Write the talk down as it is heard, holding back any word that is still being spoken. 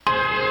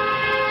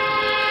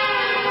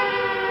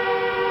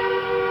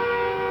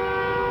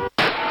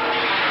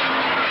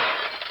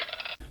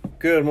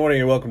Good morning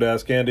and welcome to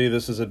Ask Andy.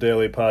 This is a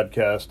daily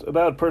podcast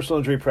about personal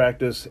injury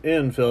practice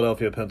in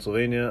Philadelphia,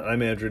 Pennsylvania.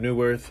 I'm Andrew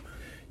Neuwirth.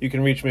 You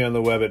can reach me on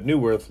the web at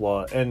Neuwirth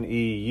Law,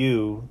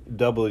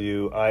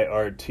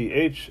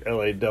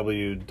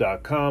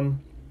 NEUWIRTHLAW.com.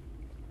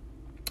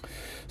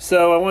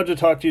 So I wanted to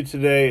talk to you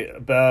today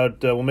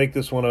about, we'll make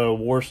this one a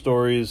war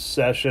stories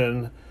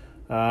session.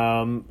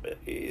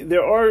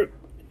 There are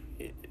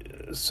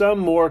some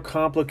more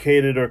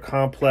complicated or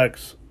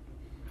complex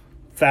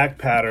fact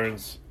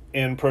patterns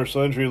in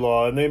personal injury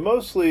law, and they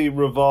mostly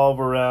revolve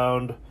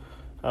around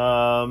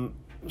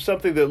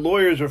something that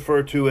lawyers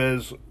refer to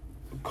as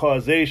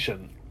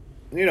causation.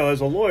 You know,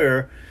 as a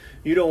lawyer,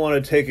 you don't want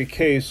to take a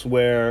case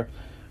where,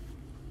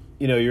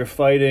 you know, you're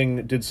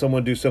fighting, did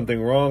someone do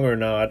something wrong or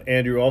not,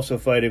 and you're also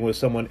fighting was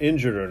someone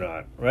injured or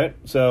not, right?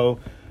 So,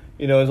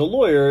 you know, as a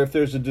lawyer, if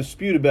there's a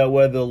dispute about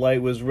whether the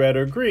light was red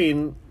or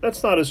green,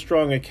 that's not as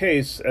strong a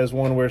case as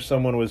one where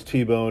someone was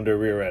T-boned or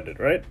rear-ended,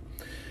 right?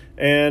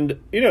 And,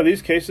 you know,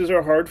 these cases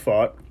are hard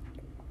fought,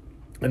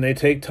 and they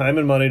take time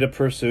and money to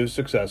pursue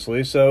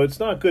successfully, so it's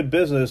not good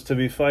business to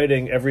be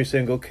fighting every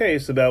single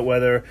case about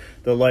whether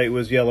the light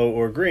was yellow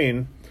or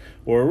green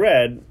or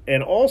red,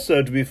 and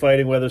also to be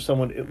fighting whether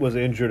someone was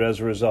injured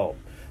as a result.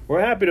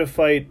 We're happy to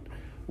fight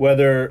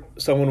whether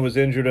someone was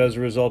injured as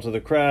a result of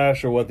the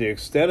crash or what the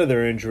extent of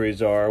their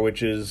injuries are,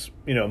 which is,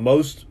 you know,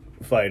 most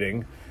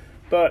fighting,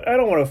 but I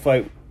don't want to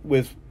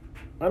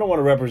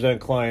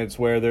represent clients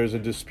where there's a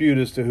dispute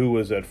as to who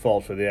was at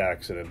fault for the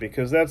accident,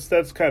 because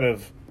that's kind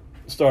of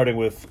starting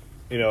with,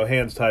 you know,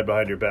 hands tied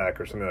behind your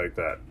back or something like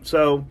that.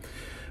 So,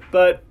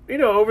 but, you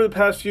know, over the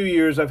past few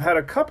years, I've had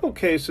a couple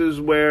cases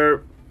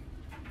where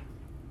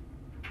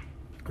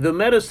the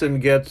medicine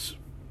gets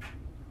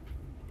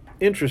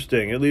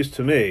interesting, at least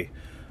to me.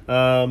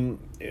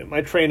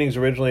 My training's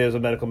originally as a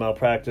medical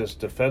malpractice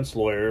defense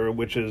lawyer,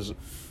 which is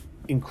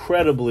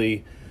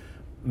incredibly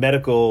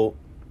medical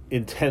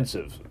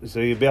intensive. So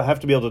you have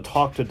to be able to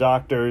talk to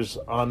doctors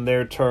on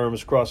their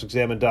terms,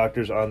 cross-examine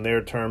doctors on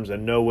their terms,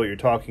 and know what you're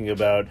talking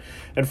about.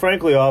 And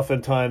frankly,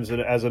 oftentimes,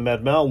 as a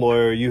med mal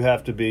lawyer, you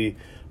have to be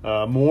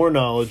more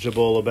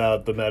knowledgeable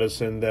about the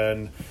medicine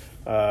than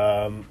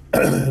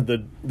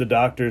the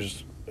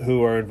doctors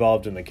who are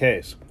involved in the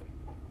case.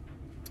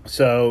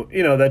 So,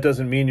 you know, that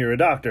doesn't mean you're a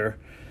doctor,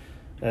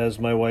 as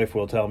my wife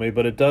will tell me,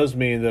 but it does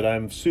mean that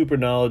I'm super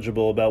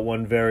knowledgeable about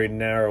one very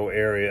narrow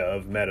area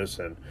of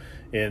medicine.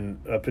 In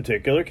a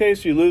particular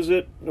case, you lose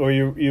it, or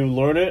you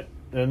learn it,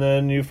 and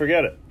then you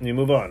forget it, and you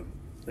move on.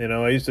 You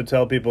know, I used to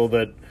tell people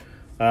that,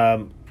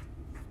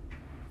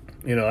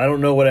 you know, I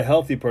don't know what a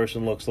healthy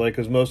person looks like,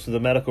 because most of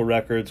the medical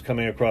records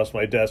coming across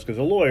my desk as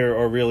a lawyer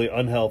are really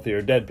unhealthy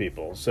or dead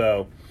people.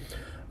 So,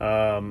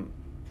 so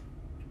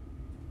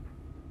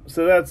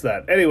that's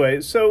that. Anyway,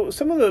 so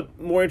some of the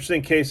more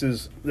interesting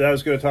cases that I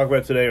was going to talk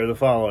about today are the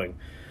following.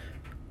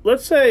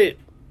 Let's say,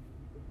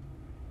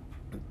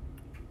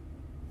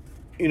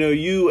 you know,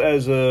 you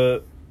as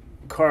a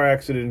car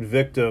accident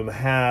victim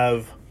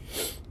have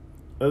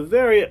a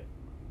very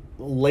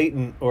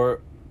latent or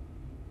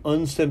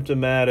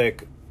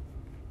unsymptomatic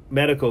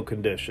medical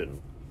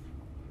condition,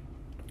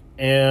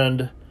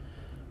 and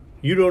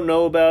you don't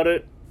know about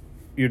it,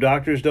 your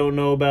doctors don't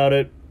know about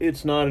it,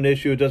 it's not an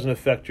issue, it doesn't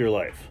affect your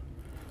life.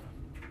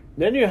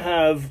 Then you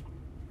have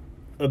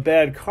a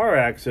bad car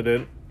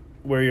accident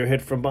where you're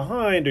hit from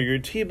behind or you're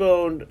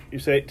T-boned, you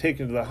say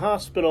taken to the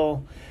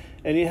hospital,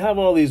 and you have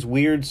all these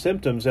weird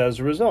symptoms as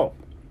a result.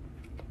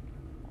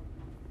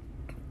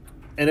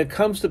 And it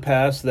comes to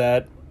pass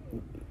that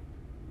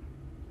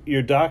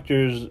your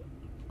doctors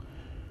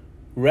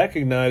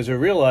recognize or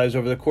realize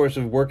over the course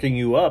of working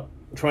you up,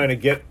 trying to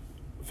get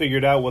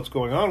figured out what's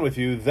going on with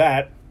you,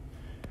 that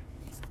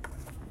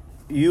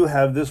you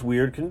have this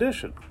weird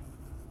condition.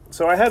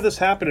 So I had this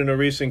happen in a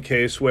recent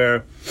case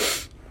where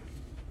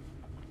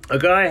a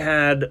guy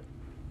had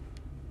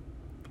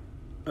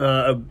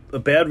a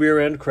bad rear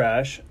end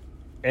crash,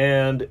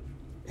 and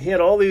he had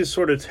all these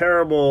sort of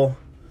terrible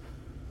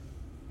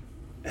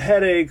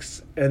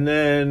headaches and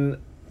then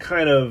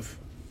kind of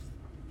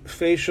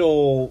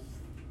facial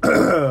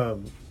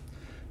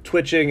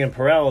twitching and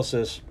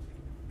paralysis.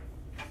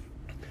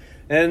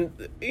 And,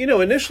 you know,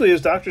 initially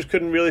his doctors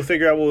couldn't really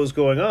figure out what was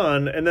going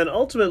on. And then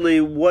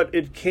ultimately what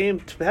it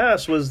came to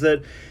pass was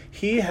that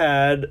he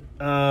had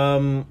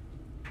an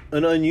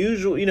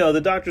unusual, you know,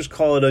 the doctors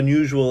call it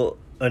unusual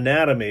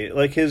anatomy.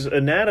 Like his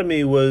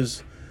anatomy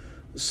was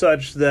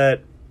such that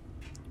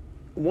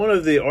one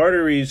of the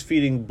arteries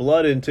feeding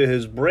blood into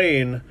his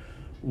brain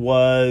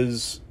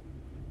was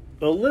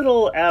a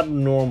little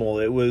abnormal.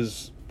 It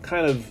was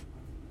kind of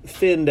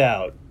thinned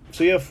out.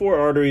 So you have 4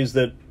 arteries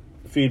that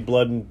feed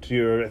blood into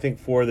your, I think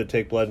 4 that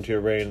take blood into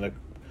your brain, the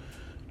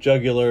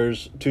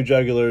jugulars, 2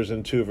 jugulars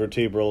and 2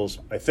 vertebrals,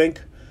 I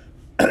think.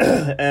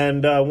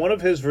 And one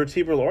of his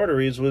vertebral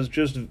arteries was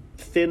just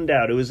thinned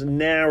out. It was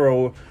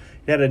narrow.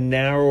 It had a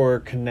narrower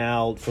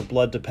canal for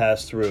blood to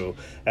pass through,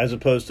 as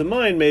opposed to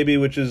mine, maybe,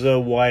 which is a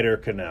wider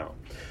canal.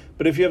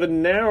 But if you have a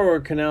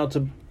narrower canal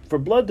for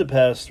blood to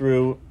pass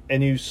through,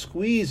 and you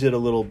squeeze it a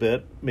little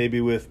bit, maybe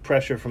with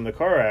pressure from the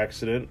car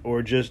accident,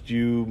 or just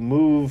you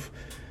move,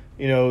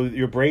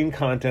 your brain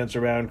contents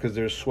around because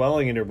there's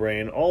swelling in your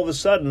brain, all of a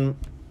sudden,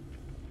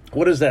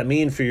 what does that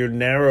mean for your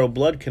narrow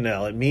blood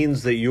canal? It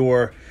means that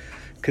you're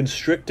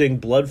constricting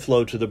blood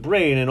flow to the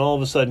brain, and all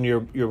of a sudden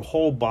your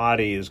whole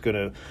body is going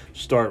to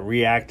start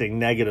reacting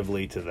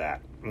negatively to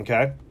that,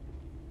 okay?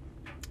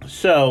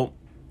 So,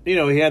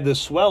 he had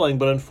this swelling,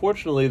 but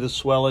unfortunately the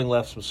swelling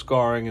left some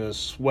scarring, and the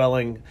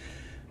swelling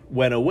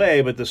went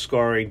away, but the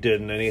scarring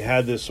didn't, and he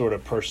had this sort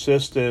of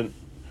persistent,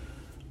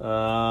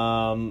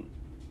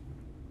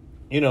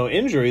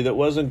 injury that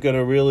wasn't going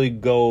to really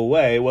go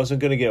away. It wasn't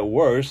going to get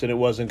worse, and it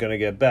wasn't going to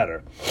get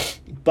better.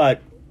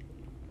 But,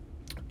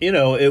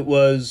 it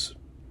was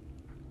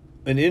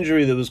an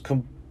injury that was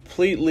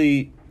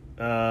completely,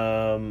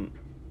 I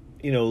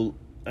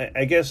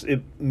guess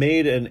it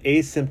made an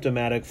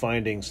asymptomatic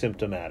finding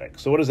symptomatic.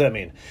 So what does that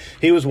mean?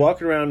 He was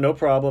walking around, no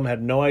problem,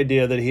 had no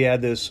idea that he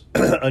had this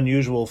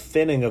unusual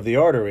thinning of the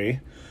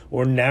artery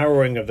or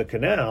narrowing of the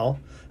canal,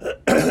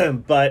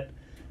 but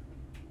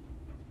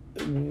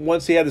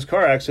once he had this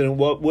car accident,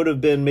 what would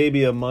have been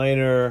maybe a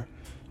minor,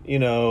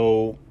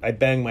 I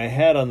banged my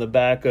head on the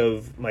back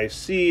of my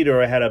seat,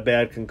 or I had a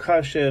bad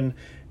concussion,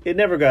 it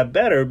never got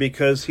better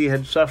because he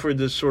had suffered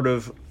this sort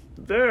of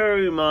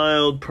very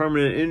mild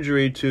permanent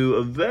injury to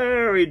a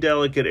very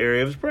delicate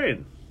area of his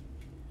brain.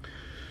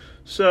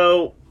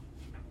 So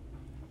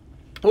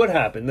what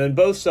happened? Then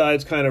both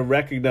sides kind of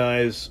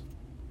recognize,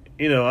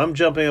 I'm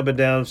jumping up and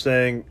down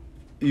saying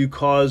you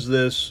caused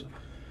this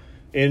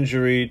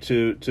injury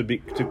to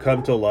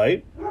come to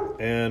light,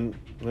 and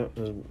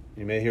you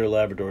may hear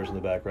Labradors in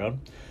the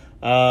background,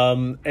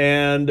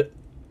 and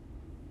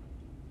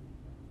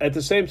at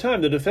the same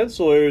time the defense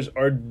lawyers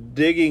are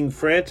digging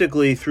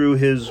frantically through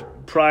his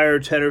prior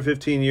 10 or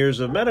 15 years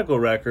of medical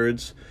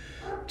records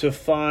to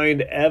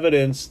find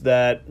evidence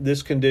that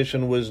this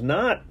condition was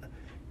not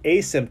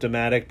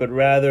asymptomatic, but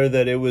rather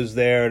that it was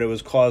there and it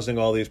was causing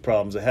all these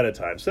problems ahead of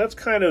time. So that's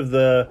kind of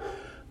the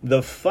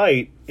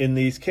fight in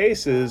these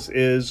cases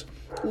is,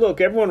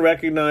 look, everyone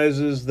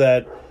recognizes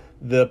that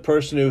the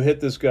person who hit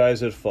this guy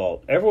is at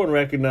fault. Everyone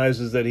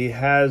recognizes that he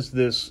has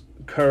this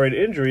current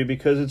injury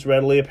because it's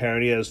readily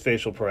apparent he has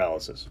facial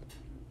paralysis.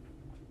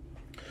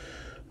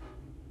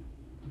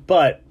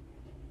 But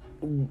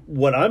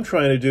what I'm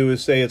trying to do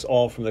is say it's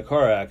all from the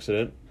car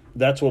accident.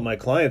 That's what my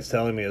client's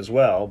telling me as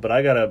well. But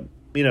I got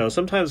to,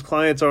 sometimes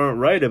clients aren't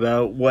right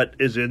about what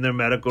is in their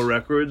medical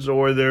records,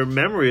 or their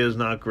memory is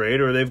not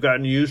great, or they've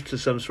gotten used to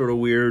some sort of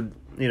weird,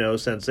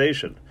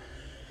 sensation.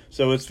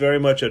 So it's very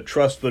much a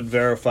trust but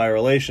verify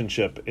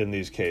relationship in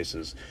these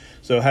cases.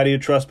 So how do you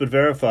trust but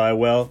verify?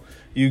 Well,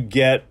 you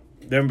get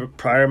their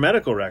prior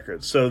medical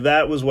records. So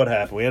that was what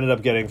happened. We ended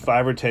up getting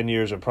 5 or 10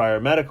 years of prior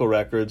medical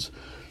records.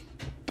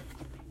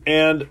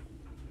 And,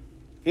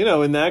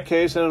 in that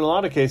case and in a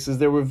lot of cases,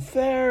 there were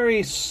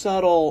very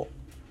subtle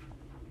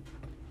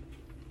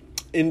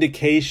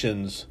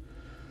indications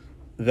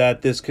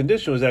that this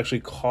condition was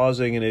actually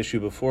causing an issue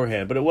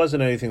beforehand, but it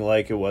wasn't anything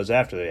like it was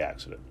after the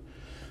accident.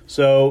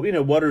 So,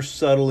 what are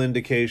subtle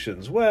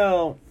indications?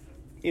 Well,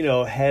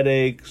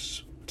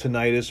 headaches,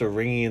 tinnitus or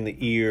ringing in the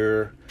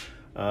ear,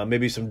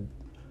 maybe some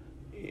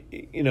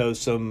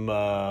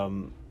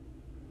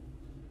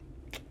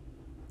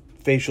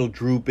facial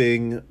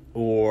drooping,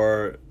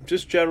 or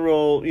just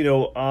general,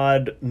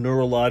 odd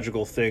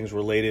neurological things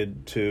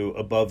related to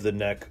above the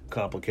neck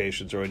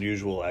complications or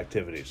unusual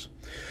activities.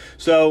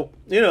 So,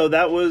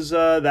 that was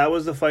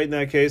the fight in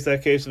that case.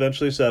 That case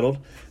eventually settled,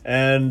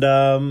 and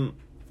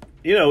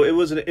it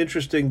was an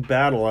interesting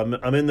battle.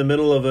 I'm in the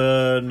middle of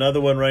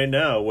another one right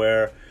now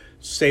where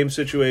same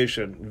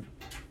situation.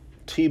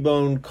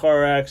 T-bone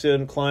car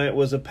accident, client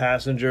was a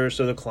passenger,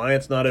 so the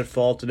client's not at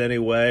fault in any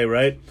way,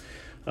 right?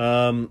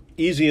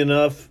 Easy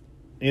enough.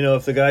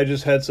 If the guy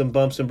just had some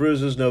bumps and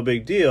bruises, no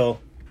big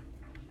deal.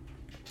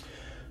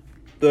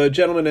 The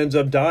gentleman ends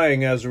up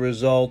dying as a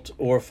result,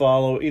 or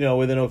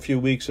within a few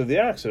weeks of the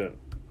accident.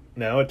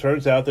 Now, it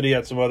turns out that he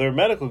had some other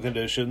medical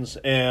conditions,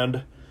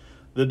 and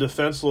the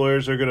defense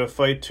lawyers are going to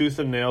fight tooth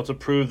and nail to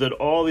prove that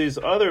all these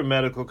other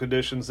medical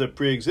conditions that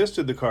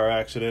pre-existed the car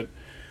accident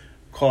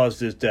caused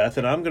his death.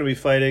 And I'm going to be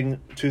fighting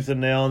tooth and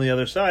nail on the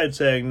other side,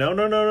 saying, no,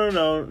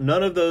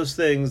 none of those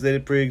things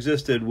that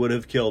pre-existed would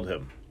have killed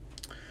him.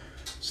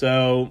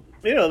 So,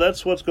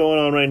 that's what's going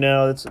on right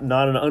now. It's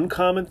not an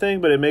uncommon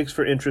thing, but it makes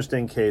for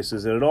interesting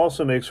cases. And it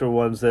also makes for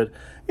ones that,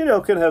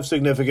 can have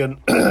significant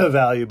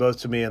value both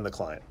to me and the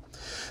client.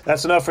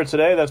 That's enough for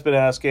today. That's been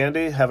Ask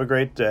Andy. Have a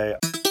great day.